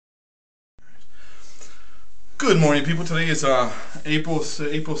Good morning, people. Today is April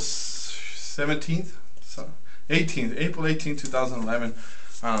 17th, 18th, April 18th, 2011.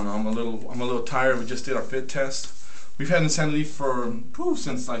 I don't know. I'm a little tired. We just did our fit test. We've had insanity for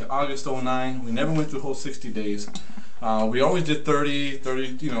since like August 09. We never went through the whole 60 days. We always did 30,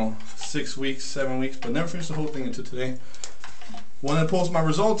 6 weeks, 7 weeks, but never finished the whole thing until today. Wanted to post my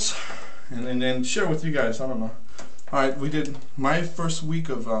results and then share with you guys. I don't know. All right, we did my first week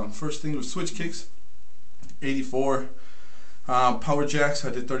of first thing was switch kicks. 84. Power jacks, I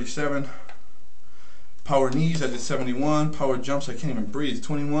did 37. Power knees, I did 71. Power jumps, I can't even breathe,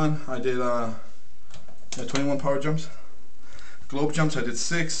 21. I did 21 power jumps. Globe jumps, I did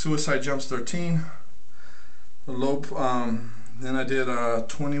 6. Suicide jumps, 13. Then I did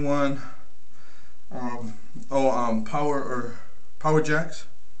 21 power jacks.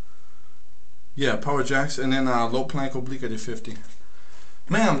 Yeah, power jacks, and then low plank oblique, I did 50.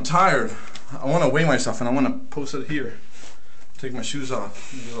 Man, I'm tired. I want to weigh myself, and I want to post it here. Take my shoes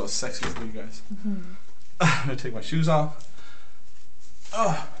off. Make it a little sexy for you guys. I'm going to take my shoes off.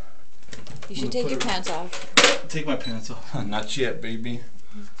 You should take your pants off. Take my pants off. Not yet, baby.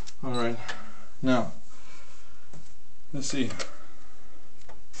 Alright. Now, let's see.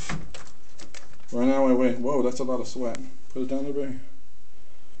 Right now I weigh, whoa, that's a lot of sweat. Put it down there, baby.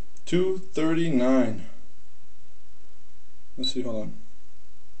 239. Let's see, hold on.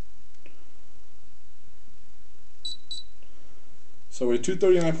 So we're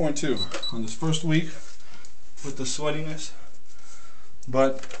 239.2 on this first week with the sweatiness.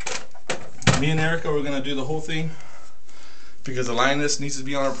 But me and Erica, we're gonna do the whole thing because the lioness needs to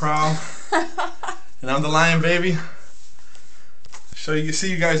be on our prowl. And I'm the lion, baby.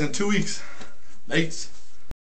 See you guys in 2 weeks. Lates.